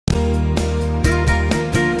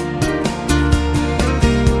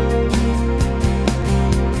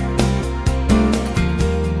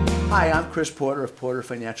Chris Porter of Porter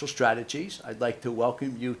Financial Strategies. I'd like to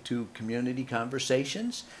welcome you to Community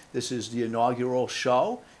Conversations. This is the inaugural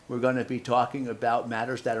show. We're going to be talking about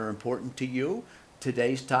matters that are important to you.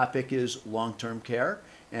 Today's topic is long-term care,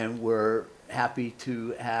 and we're happy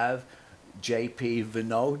to have J.P.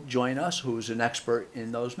 Vinod join us, who's an expert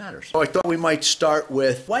in those matters. So I thought we might start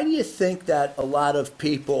with, why do you think that a lot of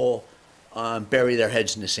people bury their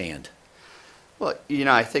heads in the sand? Well,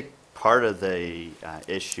 I think part of the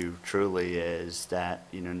issue truly is that,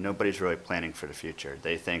 nobody's really planning for the future.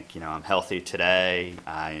 They think, I'm healthy today,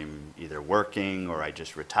 I'm either working or I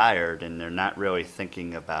just retired, and they're not really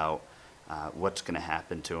thinking about what's going to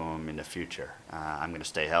happen to them in the future. I'm going to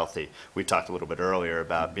stay healthy. We talked a little bit earlier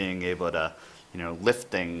about being able to, lift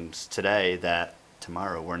things today that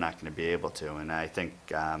tomorrow we're not going to be able to. And I think,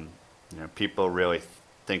 people really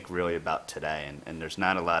think really about today, and there's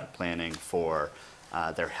not a lot of planning for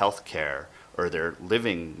their health care or their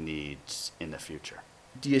living needs in the future.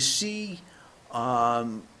 Do you see a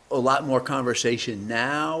lot more conversation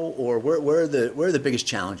now, or where are the biggest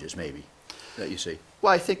challenges maybe that you see?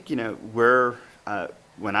 Well, I think,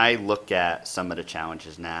 when I look at some of the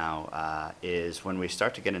challenges now, is when we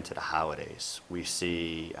start to get into the holidays, we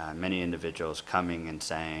see many individuals coming and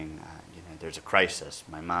saying, there's a crisis.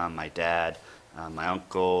 My mom, my dad, my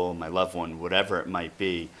uncle, my loved one, whatever it might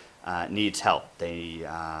be, needs help. They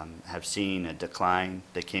have seen a decline.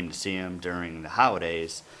 They came to see him during the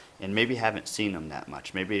holidays and maybe haven't seen him that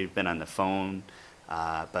much. Maybe you've been on the phone,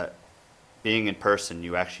 but being in person,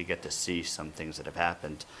 you actually get to see some things that have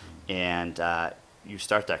happened. And you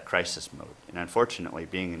start that crisis mode. And unfortunately,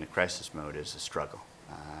 being in a crisis mode is a struggle.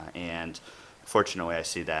 And fortunately, I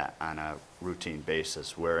see that on a routine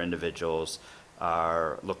basis where individuals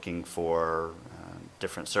are looking for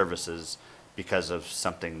different services because of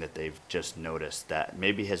something that they've just noticed that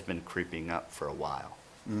maybe has been creeping up for a while.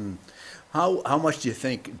 How much do you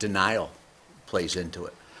think denial plays into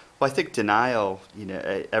it? Well, I think denial,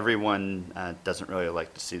 everyone doesn't really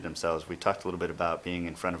like to see themselves. We talked a little bit about being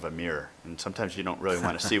in front of a mirror, and sometimes you don't really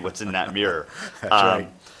want to see what's in that mirror. That's right.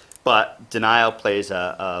 But denial plays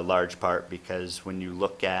a large part, because when you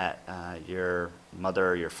look at your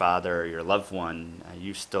mother, your father, your loved one,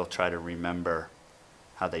 you still try to remember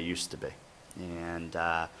how they used to be. And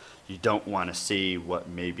you don't want to see what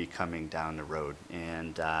may be coming down the road.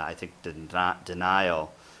 And I think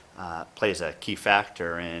denial plays a key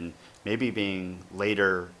factor in maybe being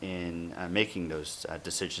later in making those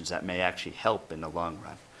decisions that may actually help in the long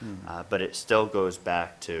run. But it still goes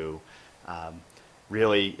back to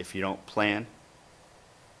really, if you don't plan,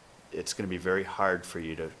 it's going to be very hard for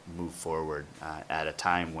you to move forward at a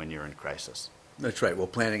time when you're in crisis. That's right. Well,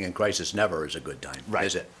 planning in crisis never is a good time, right.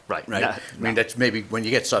 Is it? Right. Right. No, I mean, that's maybe when you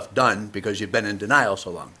get stuff done because you've been in denial so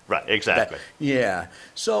long. Right. Exactly. Yeah.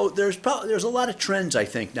 So there's a lot of trends, I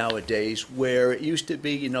think, nowadays where it used to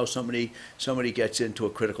be, somebody gets into a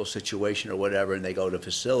critical situation or whatever, and they go to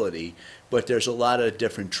facility. But there's a lot of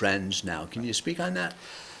different trends now. Can you speak on that?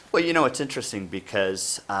 Well, it's interesting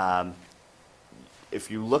because if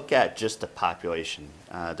you look at just the population,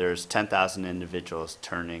 there's 10,000 individuals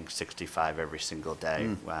turning 65 every single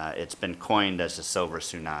day. It's been coined as a silver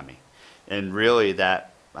tsunami. And really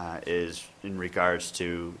that is in regards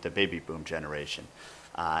to the baby boom generation.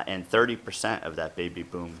 And 30% of that baby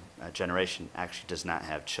boom generation actually does not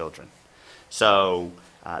have children. So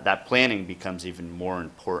that planning becomes even more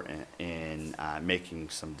important in making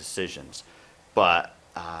some decisions. But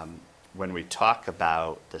when we talk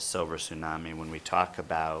about the silver tsunami, when we talk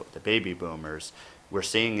about the baby boomers, we're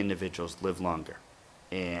seeing individuals live longer.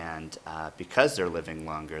 And because they're living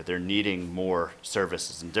longer, they're needing more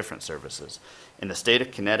services and different services. And the state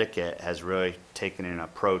of Connecticut has really taken an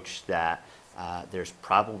approach that there's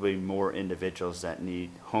probably more individuals that need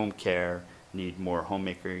home care, need more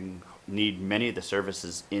homemaking, need many of the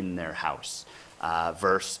services in their house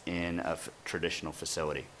versus in a traditional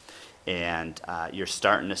facility. And you're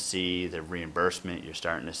starting to see the reimbursement, you're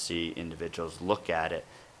starting to see individuals look at it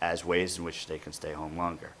as ways in which they can stay home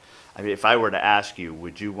longer. I mean, if I were to ask you,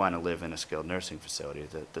 would you want to live in a skilled nursing facility?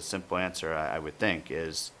 The simple answer, I would think,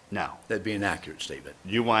 is no. That'd be an accurate statement.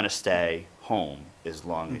 You want to stay home as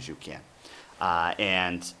long as you can.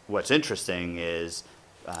 And what's interesting is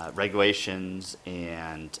regulations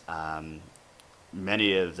and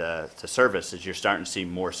many of the services, you're starting to see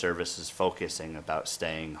more services focusing about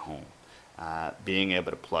staying home, being able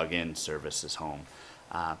to plug in services home.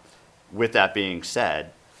 With that being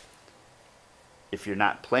said, if you're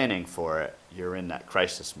not planning for it, you're in that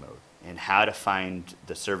crisis mode. And how to find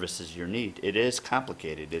the services you need, it is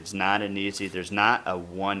complicated. It's not an easy, there's not a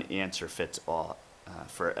one answer fits all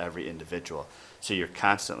for every individual. So you're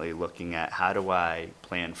constantly looking at, how do I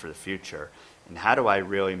plan for the future, and how do I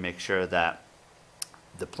really make sure that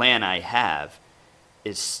the plan I have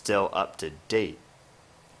is still up to date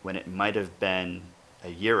when it might have been a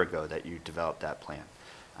year ago that you developed that plan.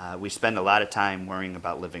 We spend a lot of time worrying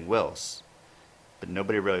about living wills, but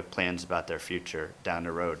nobody really plans about their future down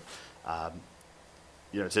the road.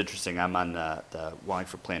 You know, it's interesting, I'm on the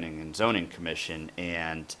Wallingford Planning and Zoning Commission,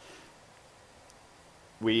 and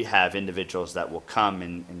we have individuals that will come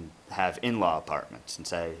and have in-law apartments and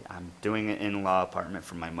say, I'm doing an in-law apartment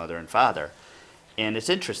for my mother and father. And it's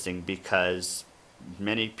interesting because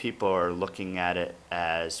many people are looking at it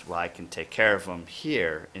as, well, I can take care of them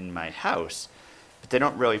here in my house, but they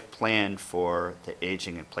don't really plan for the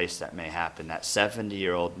aging in place that may happen. That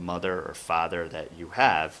 70-year-old mother or father that you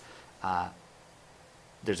have,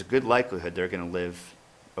 there's a good likelihood they're going to live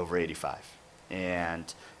over 85.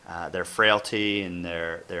 And their frailty and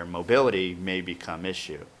their mobility may become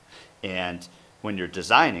issue. And when you're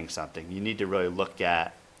designing something, you need to really look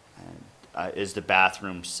at, is the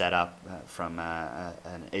bathroom set up from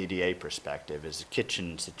an ADA perspective? Is the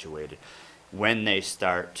kitchen situated? When they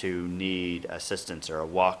start to need assistance or a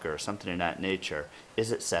walker or something of that nature,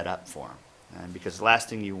 is it set up for them? Because the last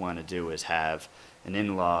thing you want to do is have an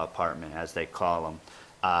in-law apartment, as they call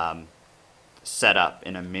them, set up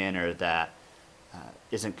in a manner that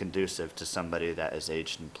isn't conducive to somebody that is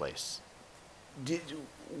aged in place.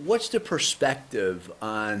 What's the perspective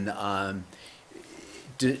on,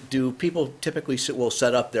 do people typically will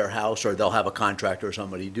set up their house, or they'll have a contractor or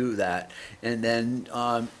somebody do that, and then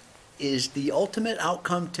is the ultimate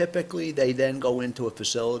outcome typically they then go into a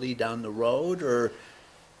facility down the road, or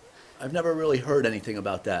I've never really heard anything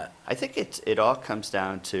about that? I think it all comes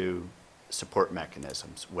down to support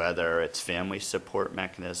mechanisms, whether it's family support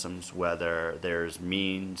mechanisms, whether there's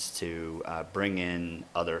means to bring in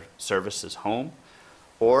other services home,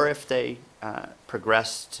 or if they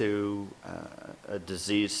progress to a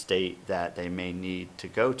disease state that they may need to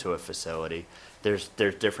go to a facility. There's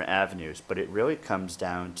different avenues, but it really comes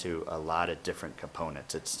down to a lot of different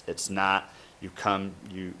components. It's not you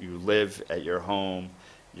live at your home,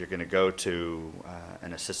 you're going to go to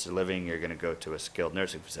an assisted living, you're going to go to a skilled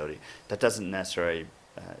nursing facility. That doesn't necessarily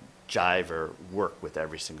jive or work with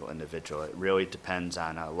every single individual. It really depends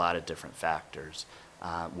on a lot of different factors,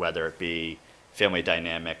 whether it be family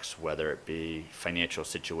dynamics, whether it be financial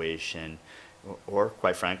situation, or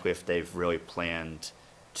quite frankly, if they've really planned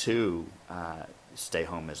to stay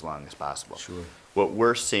home as long as possible. Sure. What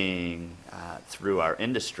we're seeing through our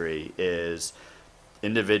industry is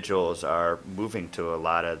individuals are moving to a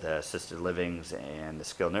lot of the assisted livings and the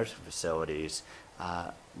skilled nursing facilities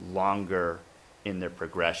longer in their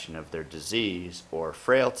progression of their disease or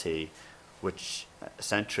frailty, which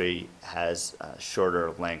essentially has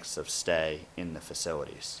shorter lengths of stay in the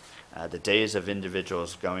facilities. The days of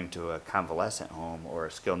individuals going to a convalescent home or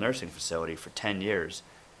a skilled nursing facility for 10 years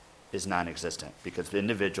is non-existent, because the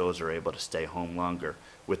individuals are able to stay home longer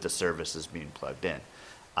with the services being plugged in.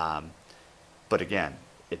 But again,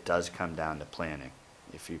 it does come down to planning.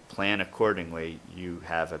 If you plan accordingly, you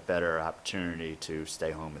have a better opportunity to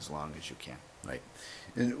stay home as long as you can. Right.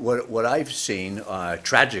 And what I've seen,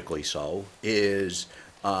 tragically so, is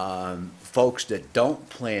folks that don't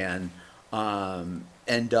plan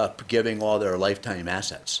end up giving all their lifetime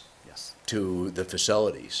assets Yes. to the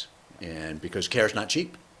facilities, and because care's not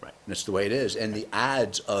cheap. Right. That's the way it is. And the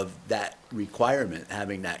odds of that requirement,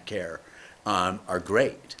 having that care, are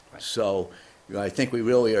great. Right. So I think we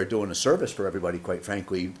really are doing a service for everybody, quite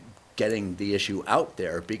frankly, getting the issue out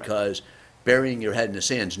there, because burying your head in the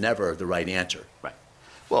sand is never the right answer. Right.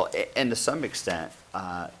 Well, and to some extent,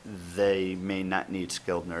 they may not need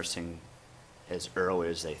skilled nursing as early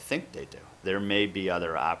as they think they do. There may be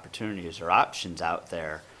other opportunities or options out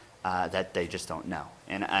there that they just don't know.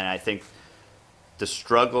 And I think the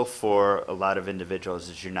struggle for a lot of individuals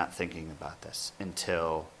is you're not thinking about this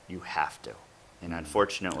until you have to. And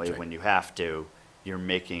unfortunately, That's right. when you have to, you're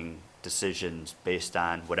making decisions based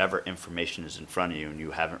on whatever information is in front of you, and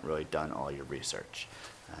you haven't really done all your research.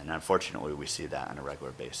 And unfortunately, we see that on a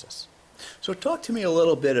regular basis. So talk to me a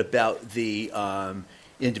little bit about the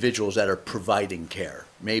individuals that are providing care.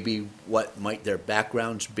 Maybe what might their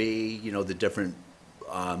backgrounds be, you know, the different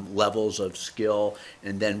levels of skill,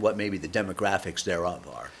 and then what maybe the demographics thereof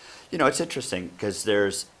are. You know, it's interesting because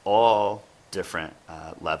there's all different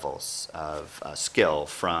levels of skill,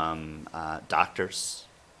 from doctors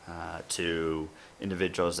to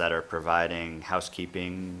individuals that are providing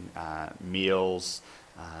housekeeping, meals,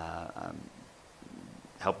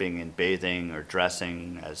 helping in bathing or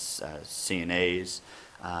dressing as CNAs.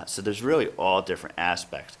 So there's really all different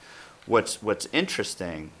aspects. What's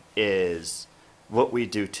interesting is what we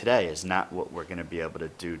do today is not what we're going to be able to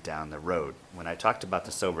do down the road. When I talked about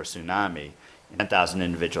the silver tsunami, 10,000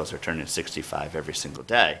 individuals are turning 65 every single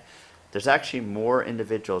day. There's actually more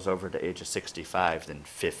individuals over the age of 65 than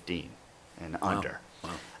 15 and under,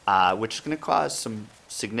 which is going to cause some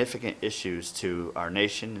significant issues to our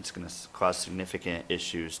nation. It's going to cause significant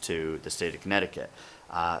issues to the state of Connecticut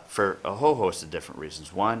for a whole host of different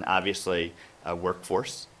reasons. One, obviously, a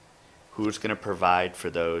workforce. Who's going to provide for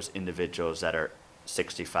those individuals that are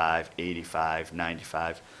 65, 85,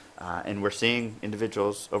 95? And we're seeing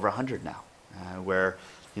individuals over 100 now, where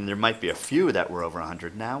there might be a few that were over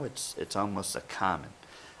 100 now. It's almost a common.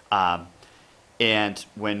 And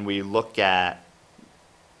when we look at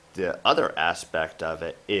the other aspect of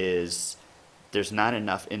it is there's not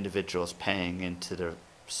enough individuals paying into the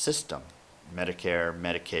system, Medicare,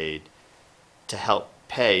 Medicaid, to help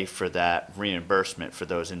pay for that reimbursement for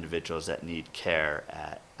those individuals that need care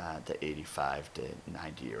at the 85 to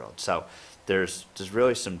 90-year-old. So there's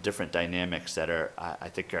really some different dynamics that are, I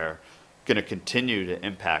think, are going to continue to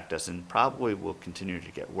impact us and probably will continue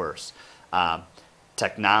to get worse.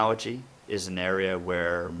 Technology is an area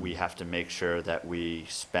where we have to make sure that we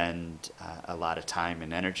spend a lot of time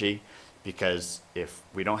and energy, because if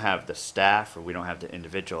we don't have the staff or we don't have the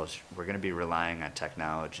individuals, we're going to be relying on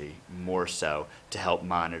technology more so to help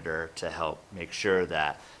monitor, to help make sure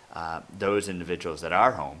that those individuals that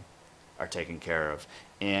are home are taken care of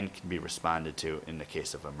and can be responded to in the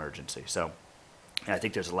case of emergency. So I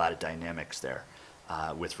think there's a lot of dynamics there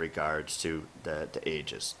with regards to the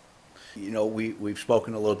ages. You know, we've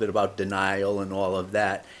spoken a little bit about denial and all of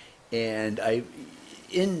that, and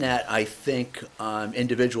in that, I think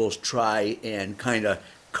individuals try and kind of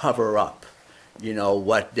cover up, you know,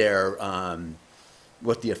 what the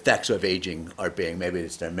effects of aging are being. Maybe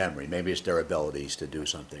it's their memory, maybe it's their abilities to do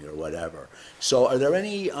something or whatever. So are there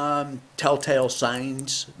any telltale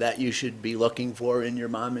signs that you should be looking for in your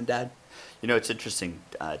mom and dad? You know, it's interesting.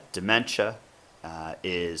 Dementia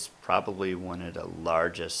is probably one of the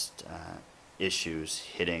largest issues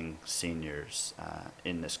hitting seniors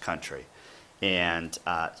in this country. And,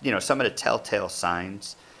 you know, some of the telltale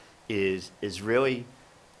signs is really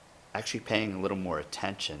actually paying a little more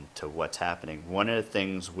attention to what's happening. One of the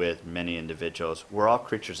things with many individuals, we're all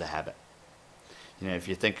creatures of habit. You know, if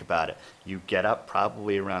you think about it, you get up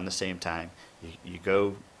probably around the same time, you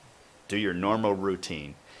go do your normal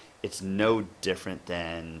routine. It's no different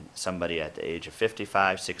than somebody at the age of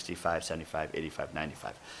 55, 65, 75, 85,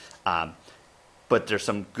 95. But there's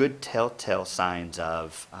some good telltale signs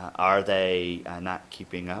of, are they not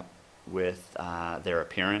keeping up with their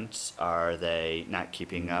appearance? Are they not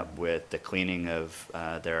keeping up with the cleaning of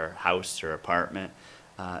their house or apartment?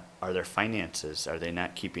 Are their finances, are they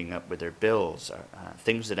not keeping up with their bills?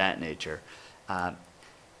 Things of that nature. A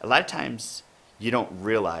lot of times you don't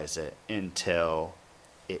realize it until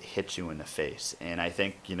it hits you in the face. And I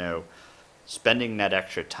think, you know, spending that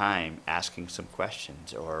extra time asking some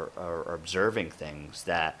questions or observing things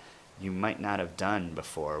that you might not have done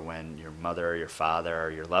before when your mother or your father or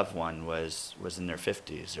your loved one was in their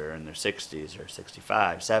 50s or in their 60s or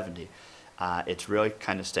 65, 70. It's really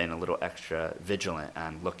kind of staying a little extra vigilant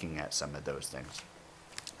on looking at some of those things,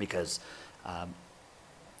 because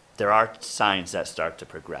there are signs that start to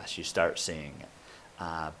progress. You start seeing it.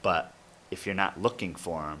 But if you're not looking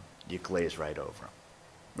for them, you glaze right over them.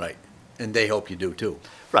 Right. And they hope you do too.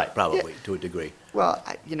 Right. Probably, Yeah. to a degree. Well,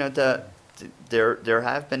 you know, there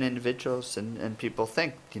have been individuals and people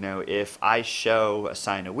think, you know, if I show a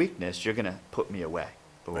sign of weakness, you're going to put me away.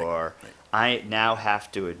 Or Right. I now have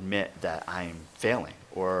to admit that I'm failing,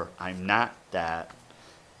 or I'm not that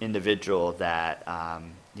individual that,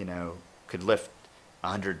 you know, could lift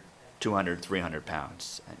 100, 200, 300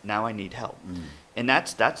 pounds. Now I need help. And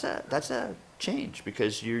that's a change,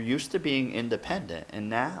 because you're used to being independent, and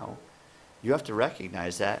now you have to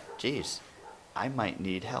recognize that, geez, I might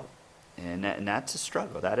need help. And that's a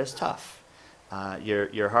struggle. That is tough.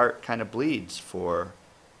 Your heart kind of bleeds for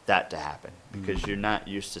that to happen, because you're not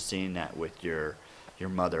used to seeing that with your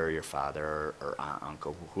mother or your father or aunt,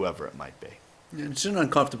 uncle, whoever it might be. It's an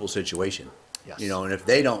uncomfortable situation. Yes. You know, and if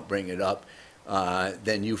they don't bring it up,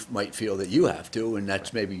 then you might feel that you have to, and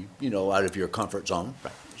that's maybe, you know, out of your comfort zone,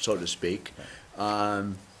 Right. so to speak.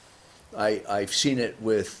 Right. I've seen it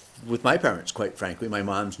with my parents, quite frankly. My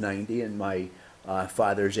mom's 90 and my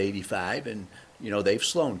father's 85, and, you know, they've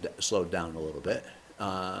slowed down a little bit.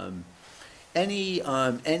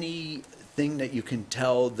 Anything that you can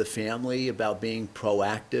tell the family about being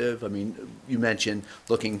proactive? I mean, you mentioned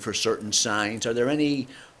looking for certain signs. Are there any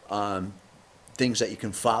things that you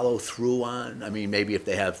can follow through on? I mean, maybe if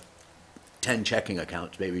they have 10 checking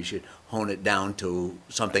accounts, maybe you should hone it down to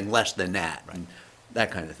something less than that, and that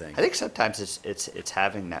kind of thing. I think sometimes it's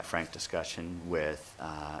having that frank discussion with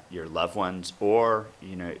your loved ones, or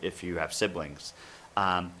if you have siblings.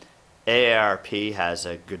 AARP has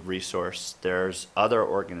a good resource. There's other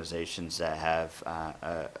organizations that have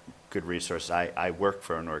a good resource. I work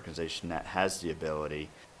for an organization that has the ability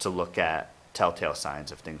to look at telltale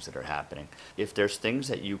signs of things that are happening. If there's things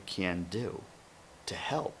that you can do to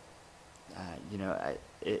help,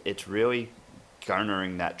 it's really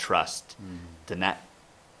garnering that trust to not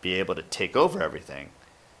be able to take over everything,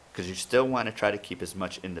 because you still want to try to keep as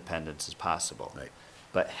much independence as possible,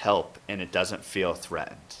 but help, and it doesn't feel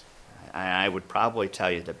threatened. I would probably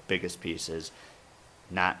tell you the biggest piece is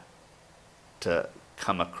not to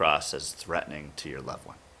come across as threatening to your loved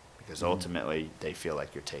one, because ultimately they feel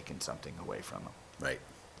like you're taking something away from them.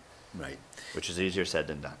 Right. Which is easier said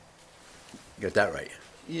than done. Got that right.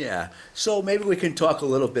 Yeah. So maybe we can talk a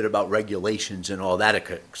little bit about regulations and all that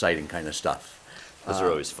exciting kind of stuff. Those are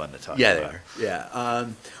always fun to talk Yeah, about. they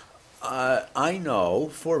are. Yeah. I know,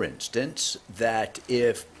 for instance, that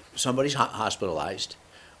if somebody's hospitalized,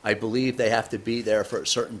 I believe they have to be there for a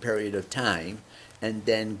certain period of time and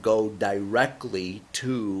then go directly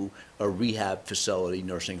to a rehab facility,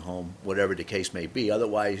 nursing home, whatever the case may be.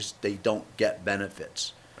 Otherwise, they don't get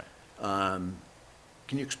benefits. Right.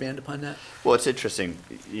 Can you expand upon that? Well, it's interesting.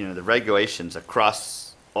 The regulations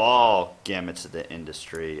across all gamuts of the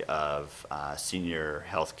industry of senior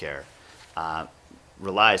health care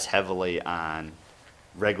relies heavily on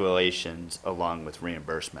regulations along with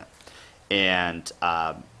reimbursement. And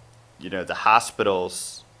the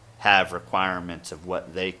hospitals have requirements of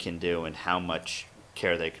what they can do and how much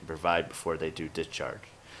care they can provide before they do discharge.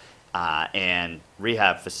 And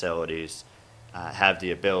rehab facilities have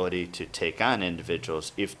the ability to take on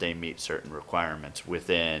individuals if they meet certain requirements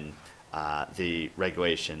within the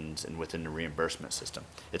regulations and within the reimbursement system.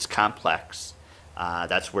 It's complex.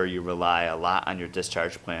 That's where you rely a lot on your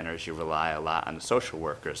discharge planners. You rely a lot on the social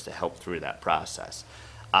workers to help through that process.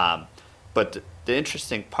 But the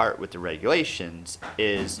interesting part with the regulations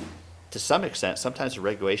is, to some extent, sometimes the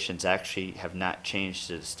regulations actually have not changed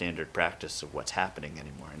to the standard practice of what's happening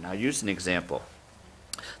anymore. And I'll use an example.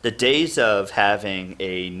 The days of having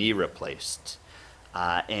a knee replaced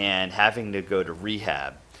and having to go to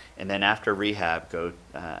rehab, and then after rehab go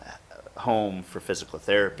home for physical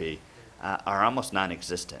therapy are almost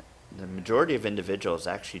non-existent. The majority of individuals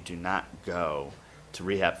actually do not go to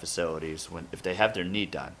rehab facilities if they have their knee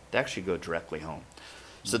done. They actually go directly home.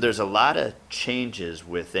 So there's a lot of changes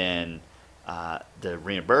within the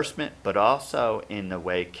reimbursement, but also in the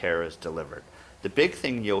way care is delivered. The big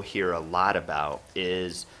thing you'll hear a lot about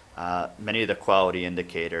is many of the quality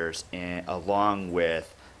indicators, along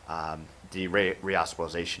with the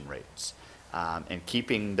rehospitalization rates. And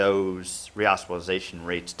keeping those rehospitalization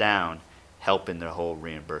rates down help in the whole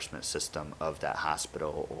reimbursement system of that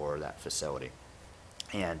hospital or that facility.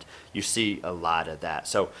 And you see a lot of that.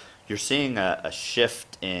 So you're seeing a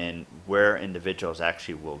shift in where individuals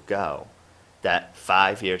actually will go, that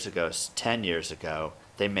 5 years ago, 10 years ago,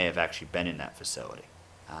 they may have actually been in that facility.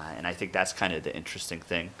 And I think that's kind of the interesting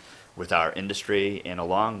thing with our industry, and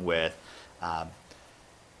along with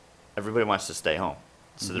everybody wants to stay home.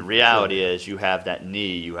 So the reality is, you have that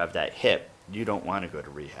knee, you have that hip, you don't want to go to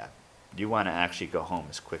rehab. You want to actually go home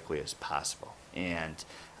as quickly as possible. And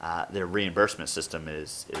their reimbursement system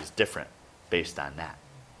is different based on that.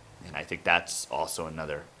 And I think that's also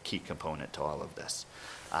another key component to all of this.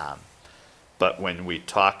 But when we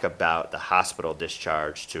talk about the hospital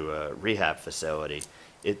discharge to a rehab facility,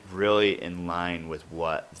 it's really in line with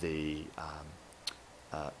what the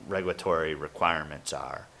regulatory requirements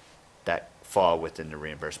are that fall within the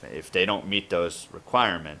reimbursement. If they don't meet those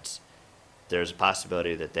requirements, there's a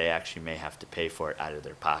possibility that they actually may have to pay for it out of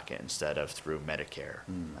their pocket instead of through Medicare.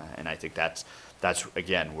 And I think that's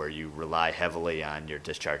again where you rely heavily on your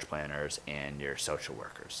discharge planners and your social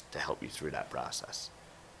workers to help you through that process.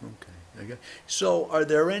 Okay. So are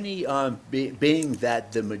there any, being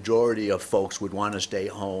that the majority of folks would want to stay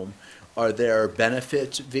home, are there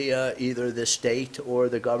benefits via either the state or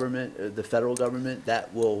the government, the federal government,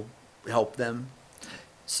 that will help them?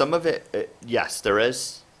 Some of it, yes, there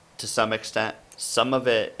is to some extent. Some of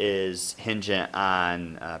it is hingent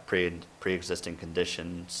on pre-existing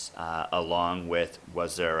conditions, along with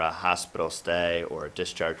was there a hospital stay or a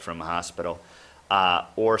discharge from a hospital.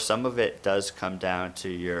 Or some of it does come down to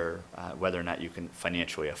your whether or not you can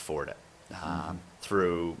financially afford it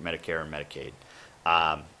through Medicare and Medicaid,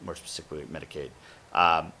 more specifically Medicaid.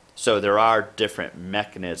 So there are different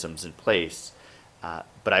mechanisms in place,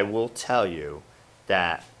 But I will tell you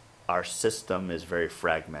that our system is very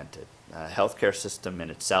fragmented. Healthcare system in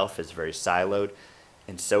itself is very siloed,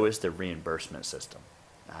 and so is the reimbursement system.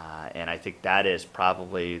 And I think that is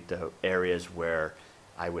probably the areas where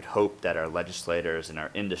I would hope that our legislators and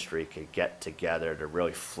our industry could get together to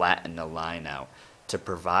really flatten the line out to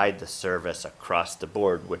provide the service across the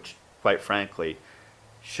board, which, quite frankly,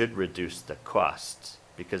 should reduce the costs.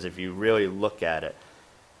 Because if you really look at it,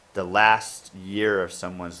 the last year of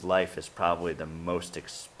someone's life is probably the most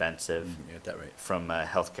expensive You got that right. from a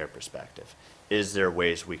healthcare perspective. Is there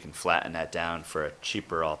ways we can flatten that down for a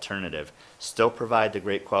cheaper alternative, still provide the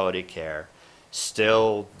great quality care,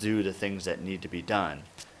 still do the things that need to be done,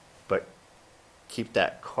 but keep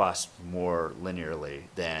that cost more linearly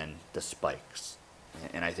than the spikes?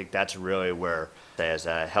 And I think that's really where, as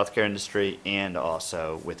a healthcare industry and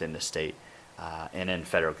also within the state and in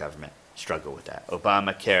federal government, struggle with that.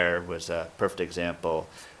 Obamacare was a perfect example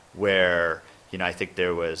where, I think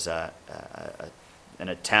there was an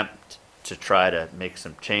attempt to try to make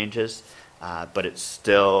some changes, but it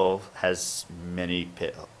still has many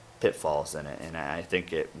pitfalls in it, and I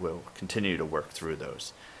think it will continue to work through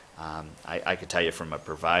those. I could tell you from a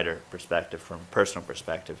provider perspective, from a personal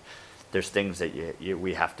perspective, there's things that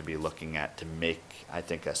we have to be looking at to make, I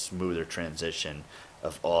think, a smoother transition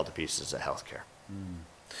of all the pieces of healthcare.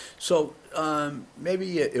 So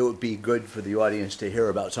maybe it would be good for the audience to hear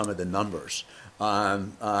about some of the numbers.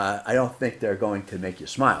 I don't think they're going to make you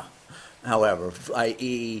smile. However,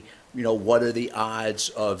 i.e., what are the odds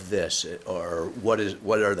of this, or what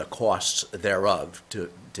are the costs thereof to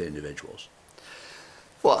individuals?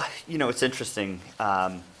 Well, it's interesting.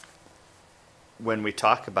 When we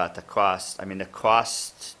talk about the cost, the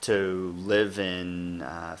cost to live in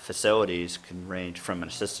facilities can range from an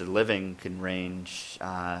assisted living can range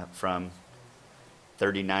from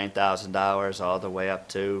 $39,000 all the way up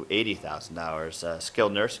to $80,000. A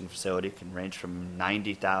skilled nursing facility can range from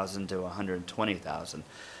 $90,000 to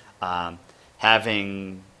 $120,000.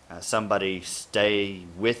 Having somebody stay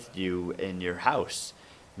with you in your house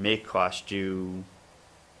may cost you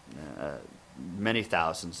many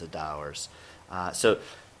thousands of dollars. So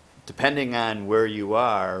depending on where you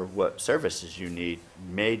are, what services you need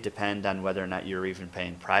may depend on whether or not you're even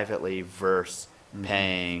paying privately versus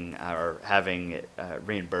paying or having it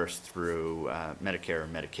reimbursed through Medicare or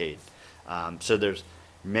Medicaid. So there's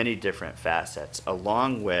many different facets,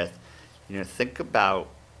 along with, think about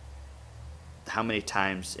how many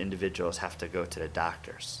times individuals have to go to the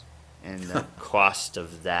doctors and the cost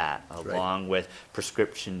of that, along with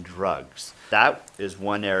prescription drugs. That is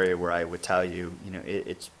one area where I would tell you,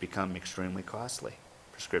 it's become extremely costly.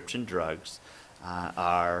 Prescription drugs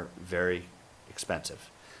are very expensive.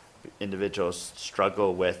 Individuals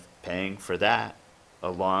struggle with paying for that,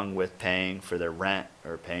 along with paying for their rent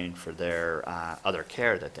or paying for their other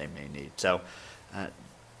care that they may need. So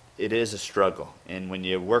it is a struggle. And when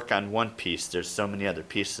you work on one piece, there's so many other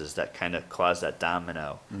pieces that kind of cause that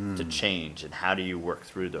domino to change. And how do you work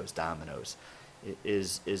through those dominoes? It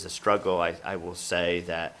is a struggle, I will say,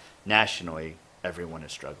 that nationally everyone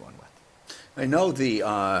is struggling with. I know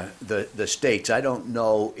the states, I don't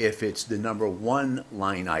know if it's the number one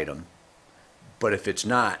line item, but if it's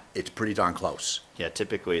not, it's pretty darn close. Yeah,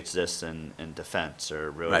 typically it's this and defense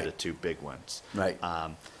are really the two big ones. Right.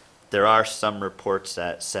 There are some reports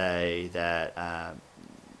that say that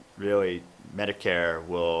really Medicare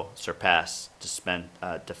will surpass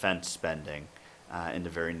defense spending in the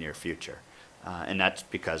very near future. And that's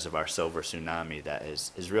because of our silver tsunami that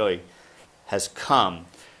has come.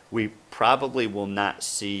 We probably will not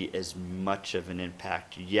see as much of an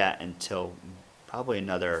impact yet until probably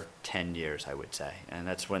another 10 years, I would say. And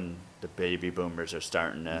that's when the baby boomers are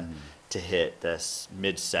starting to hit this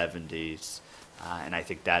mid-70s. And I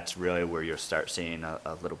think that's really where you'll start seeing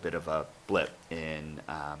a little bit of a blip in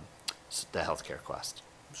the healthcare cost.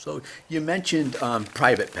 So you mentioned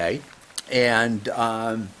private pay, and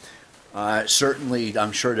certainly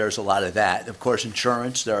I'm sure there's a lot of that. Of course,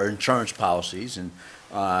 insurance, there are insurance policies, and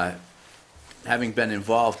having been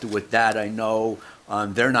involved with that, I know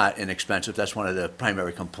they're not inexpensive. That's one of the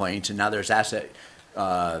primary complaints. And now there's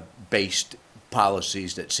asset-based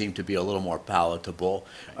policies that seem to be a little more palatable.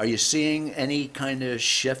 Are you seeing any kind of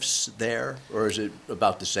shifts there, or is it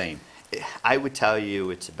about the same? I would tell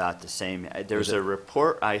you it's about the same. There's a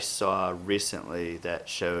report I saw recently that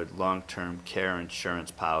showed long-term care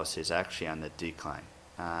insurance policies actually on the decline.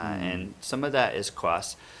 And some of that is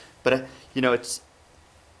cost. But, it's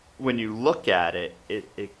when you look at it,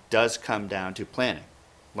 it does come down to planning.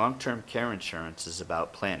 Long-term care insurance is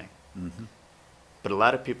about planning. But a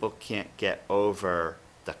lot of people can't get over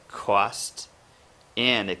the cost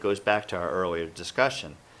And it goes back to our earlier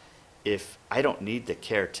discussion. If I don't need the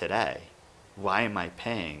care today, why am I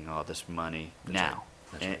paying all this money now?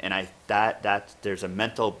 That's And, right. and there's a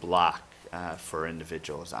mental block for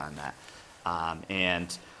individuals on that.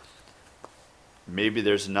 And maybe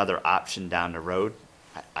there's another option down the road.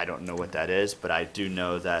 I don't know what that is, but I do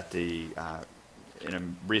know that in a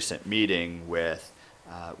recent meeting with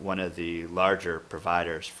one of the larger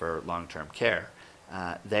providers for long-term care,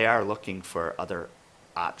 they are looking for other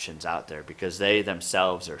options out there because they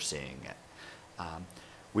themselves are seeing it.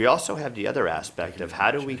 We also have the other aspect of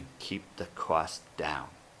how do we keep the cost down?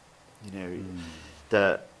 You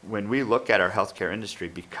know, when we look at our healthcare industry,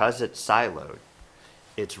 because it's siloed,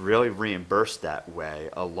 it's really reimbursed that way,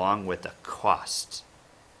 along with the cost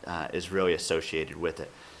is really associated with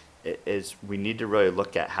it. We need to really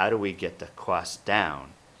look at how do we get the cost down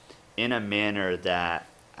in a manner that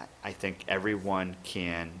I think everyone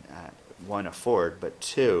can, one, afford, but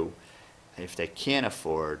two, if they can't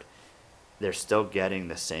afford, they're still getting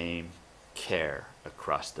the same care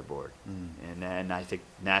across the board. And I think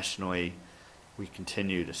nationally, we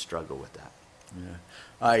continue to struggle with that. Yeah.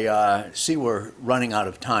 I see we're running out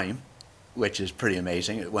of time, which is pretty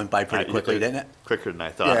amazing. It went by pretty quickly, didn't it? Quicker than I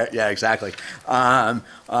Yeah, thought. yeah, exactly.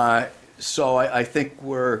 So I think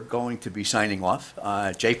we're going to be signing off.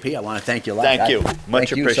 JP, I want to thank you a lot. Thank you. Much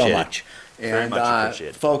Thank you so appreciated. much. Very much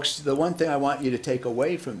appreciated. Folks, the one thing I want you to take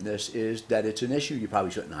away from this is that it's an issue you probably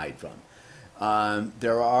shouldn't hide from.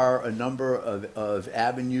 There are a number of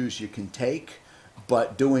avenues you can take,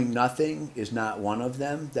 but doing nothing is not one of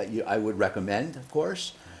them that I would recommend, of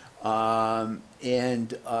course. And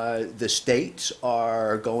the states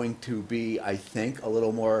are going to be, I think, a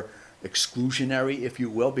little more exclusionary, if you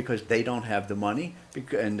will, because they don't have the money,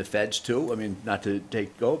 and the feds too. I mean, not to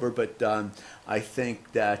take over, but I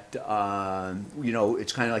think that you know,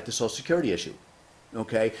 it's kind of like the Social Security issue.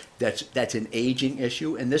 Okay, that's an aging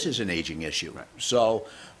issue, and this is an aging issue. Right. So,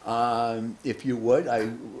 if you would, I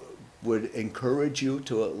would encourage you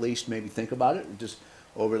to at least maybe think about it, just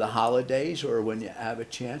over the holidays or when you have a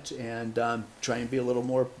chance, and try and be a little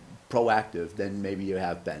more proactive than maybe you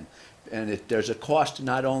have been. And there's a cost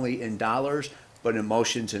not only in dollars, but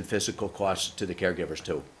emotions and physical costs to the caregivers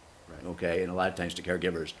too. Right. Okay, and a lot of times the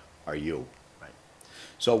caregivers are you. Right.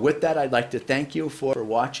 So with that, I'd like to thank you for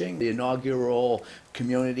watching the inaugural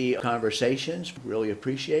community conversations. Really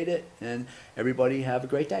appreciate it, and everybody have a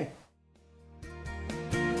great day.